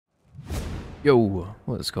Yo,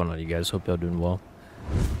 what's going on, you guys? Hope y'all doing well.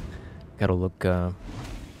 Gotta look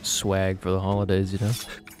swag for the holidays, you know.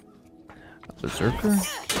 Berserker.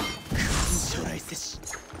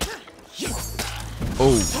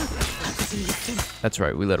 Oh, that's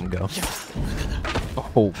right. We let him go.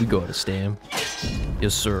 Oh, we go out of stam.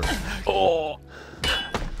 Yes, sir. Oh,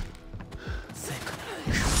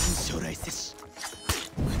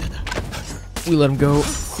 we let him go.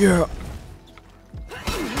 Yeah.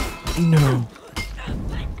 No.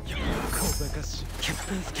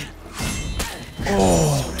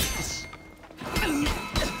 Oh.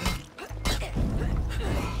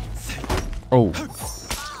 Oh.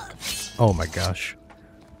 Oh my gosh.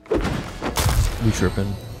 We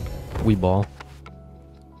tripping. We ball.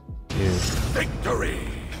 Dude. Victory.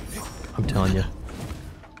 I'm telling you.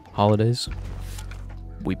 Holidays.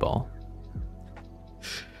 We ball.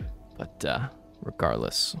 But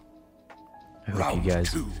regardless, I hope you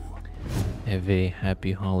guys have a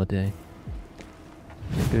happy holiday.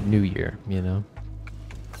 A good new year, you know.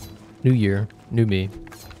 New year, new me.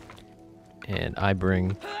 And I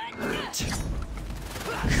bring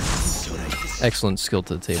excellent skill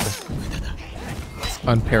to the table.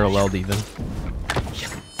 Unparalleled even.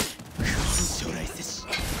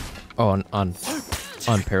 Oh,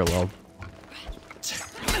 unparalleled.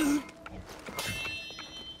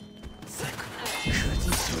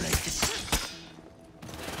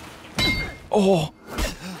 Oh!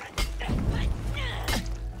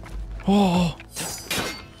 Oh!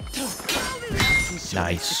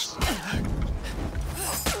 Nice.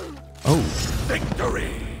 Oh.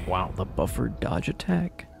 Victory! Wow, the buffered dodge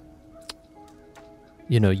attack.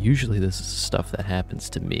 You know, usually this is stuff that happens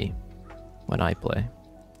to me when I play.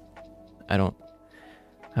 I don't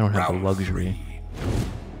have the luxury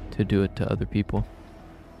to do it to other people.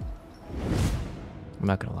 I'm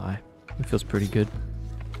not gonna lie. It feels pretty good.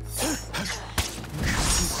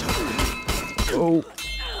 Oh.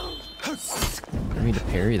 I need to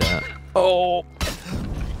parry that. Oh.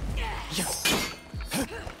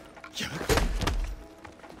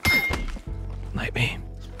 Light me.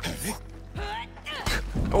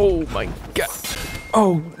 Oh my god.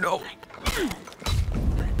 Oh no.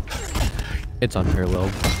 It's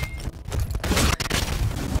unparalleled.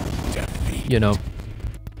 You know,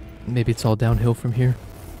 maybe it's all downhill from here.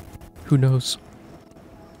 Who knows?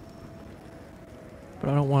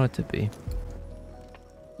 But I don't want it to be.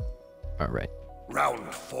 Alright.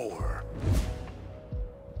 Round 4.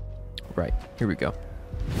 Right, here we go.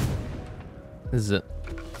 This is it.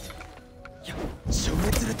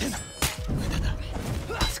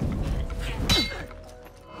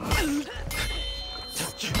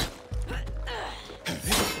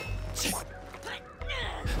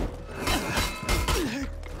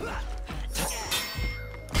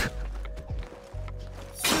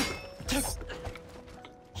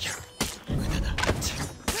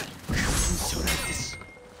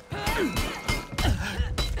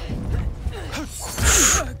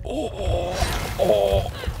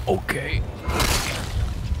 Oh, okay.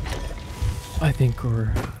 I think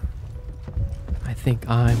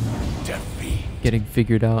I'm getting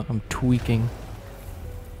figured out. I'm tweaking.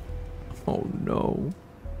 Oh no.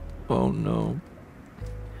 Oh no.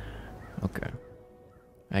 Okay.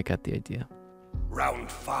 I got the idea. Round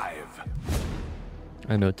 5.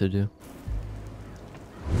 I know what to do.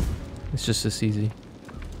 It's just this easy.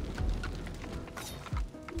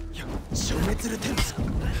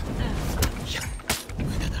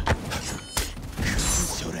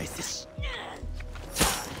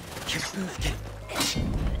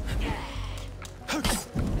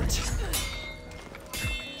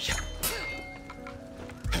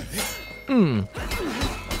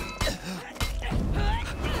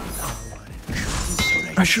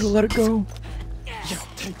 I should have let it go.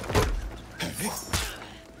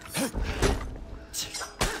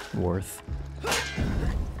 Worth.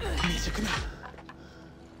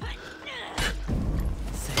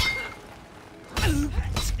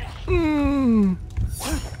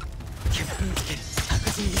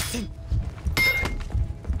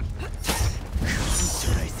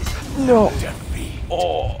 No.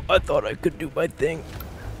 Oh, I thought I could do my thing.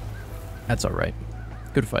 That's alright.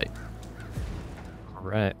 Good fight.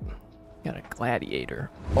 Alright. Got a gladiator.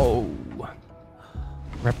 Oh.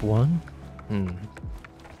 Rep 1?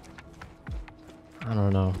 I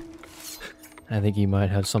don't know. I think he might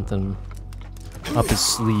have something up his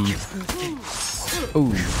sleeve.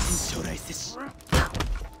 Ooh.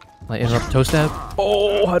 Like interrupt toe stab?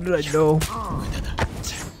 Oh, how did I know?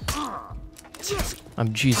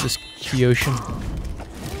 I'm Jesus Kyoshin.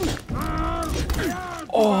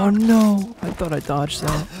 Oh no! I thought I dodged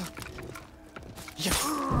that.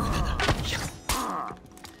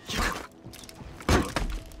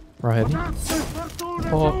 Raw heavy.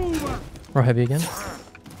 Oh, raw heavy again.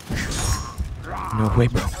 No way,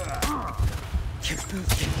 bro.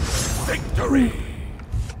 Victory!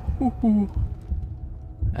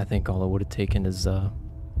 I think all it would have taken is that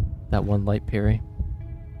one light parry.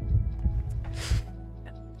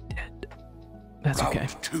 Dead. That's okay.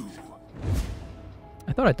 Round 2.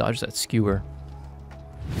 I thought I dodged that skewer.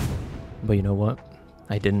 But you know what?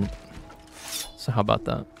 I didn't. So how about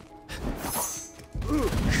that?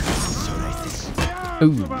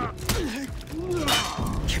 Ooh.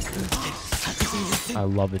 I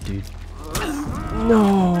love it, dude.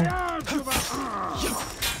 No.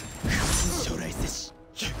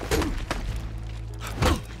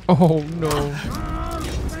 Oh no.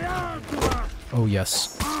 Oh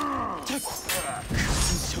yes.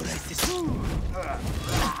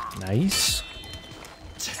 Nice.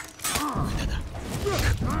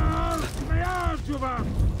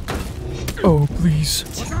 Oh please.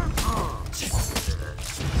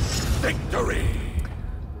 Victory!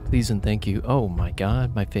 Please and thank you. Oh my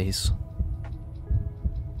god, my face.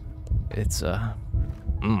 It's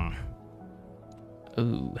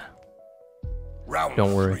Ooh. Round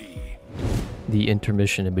Don't worry. 3. The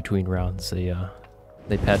intermission in between rounds, they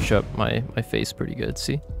patch up my face pretty good.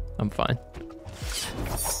 See? I'm fine.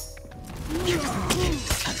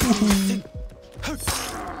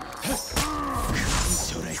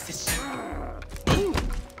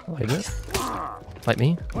 Light it. Light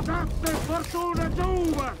me.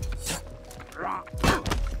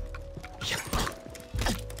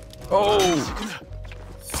 Oh!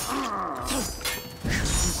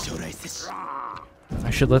 I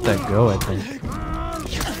should let that go, I think.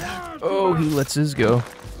 Oh, he lets his go.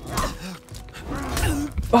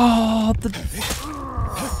 Oh,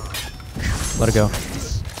 let it go.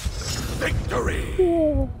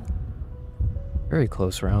 Victory! Very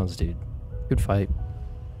close rounds, dude. Good fight.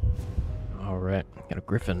 Alright, got a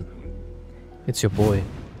Griffin. It's your boy.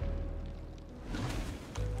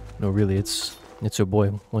 No, really, it's your boy.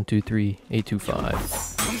 123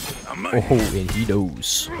 825. Oh, and he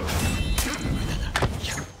knows.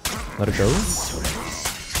 Let it go.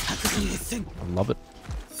 I love it.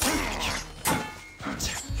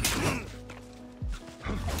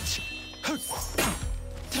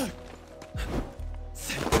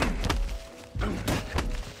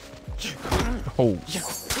 Oh.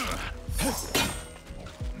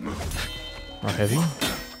 Are heavy?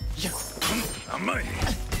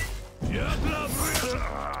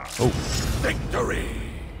 Oh. Victory!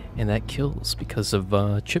 And that kills because of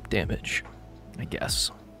chip damage, I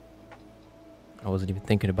guess. I wasn't even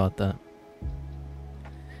thinking about that.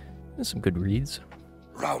 There's some good reads.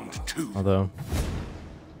 Round 2. Although,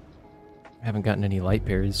 I haven't gotten any light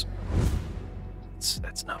parries.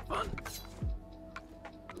 That's not fun.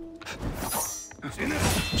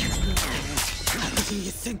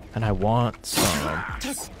 And I want some.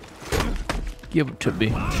 Give it to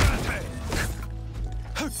me.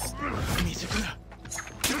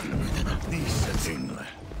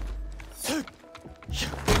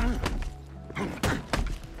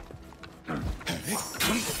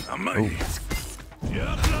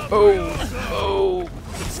 Oh.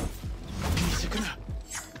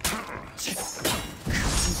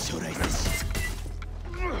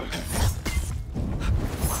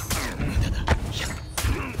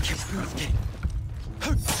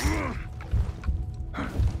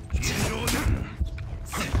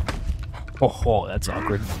 Oh, that's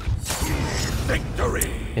awkward. Victory!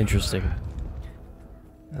 Interesting.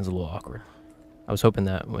 That's a little awkward. I was hoping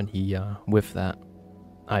that when he whiffed that,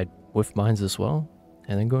 I'd whiff mines as well,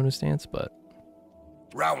 and then go into stance, but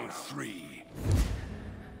Round 3.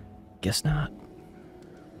 guess not.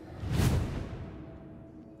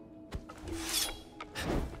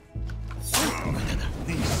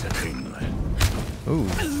 Ooh.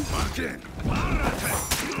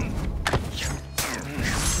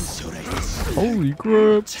 Holy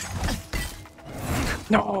crap!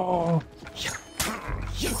 No!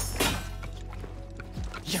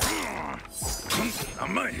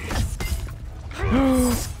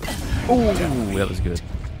 Oh, that was good.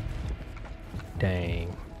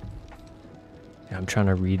 Dang. I'm trying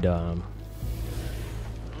to read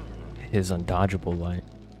his undodgeable light,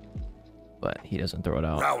 but he doesn't throw it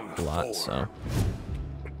out Round a lot, 4. so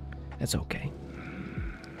that's okay.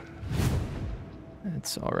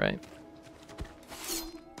 It's all right.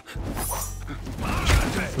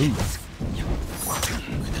 Ooh.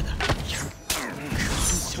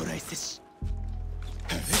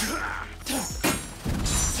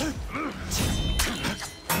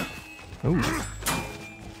 Ooh.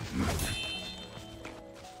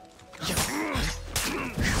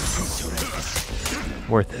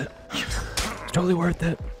 Worth it. It's totally worth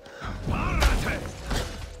it.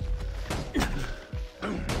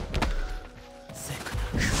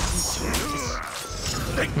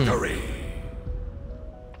 Victory!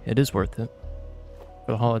 It is worth it.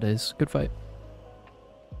 For the holidays. Good fight.